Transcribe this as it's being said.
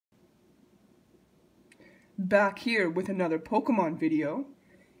Back here with another Pokemon video.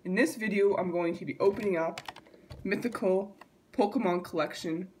 In this video, I'm going to be opening up Mythical Pokemon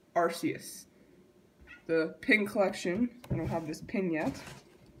Collection Arceus. The pin collection. I don't have this pin yet.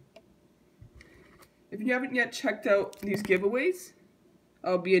 If you haven't yet checked out these giveaways,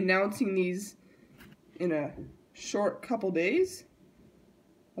 I'll be announcing these in a short couple days.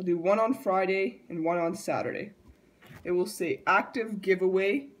 I'll do one on Friday and one on Saturday. It will say active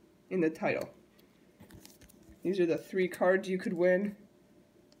giveaway in the title. These are the 3 cards you could win.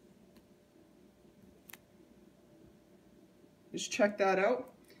 Just check that out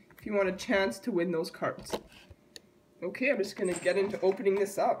if you want a chance to win those cards. Okay, I'm just going to get into opening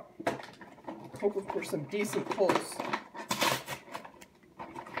this up. Hoping for some decent pulls.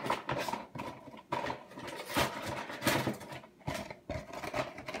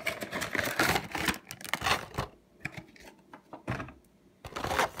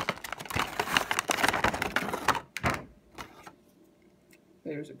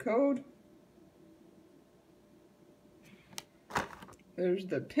 There's a code. There's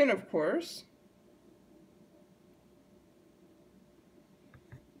the pin, of course.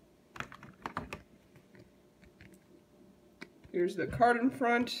 Here's the card in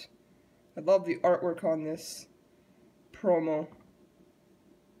front. I love the artwork on this promo.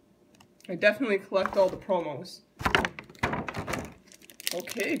 I definitely collect all the promos.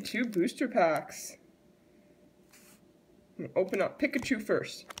 Okay, 2 booster packs. I'm gonna open up Pikachu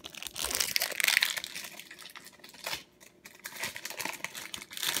first.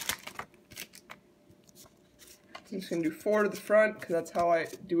 I'm just going to do 4 to the front because that's how I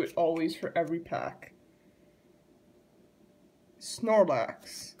do it always for every pack.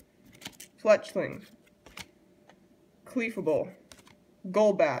 Snorlax, Fletchling, Cleefable,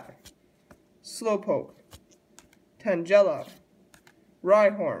 Golbat, Slowpoke, Tangela,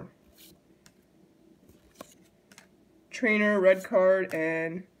 Rhyhorn, Trainer, red card,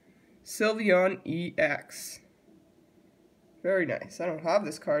 and Sylveon EX. Very nice. I don't have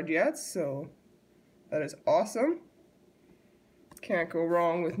this card yet, so that is awesome. Can't go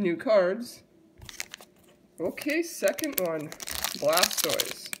wrong with new cards. Okay, second one.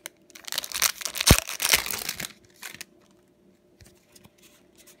 Blastoise.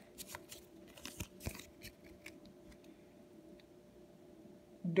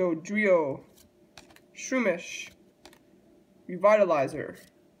 Dodrio. Shroomish. Revitalizer.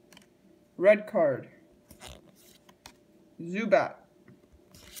 Red card. Zubat.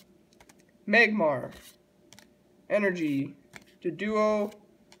 Magmar. Energy. Doduo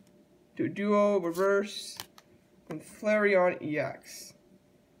Reverse. And Flareon EX.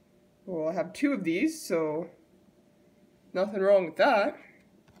 Well, I have 2 of these, so nothing wrong with that.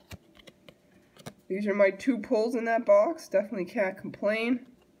 These are my 2 pulls in that box. Definitely can't complain.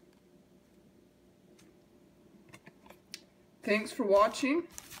 Thanks for watching.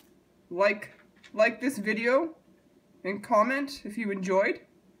 Like this video and comment if you enjoyed.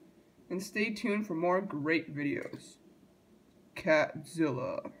 And stay tuned for more great videos.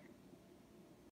 Catzilla.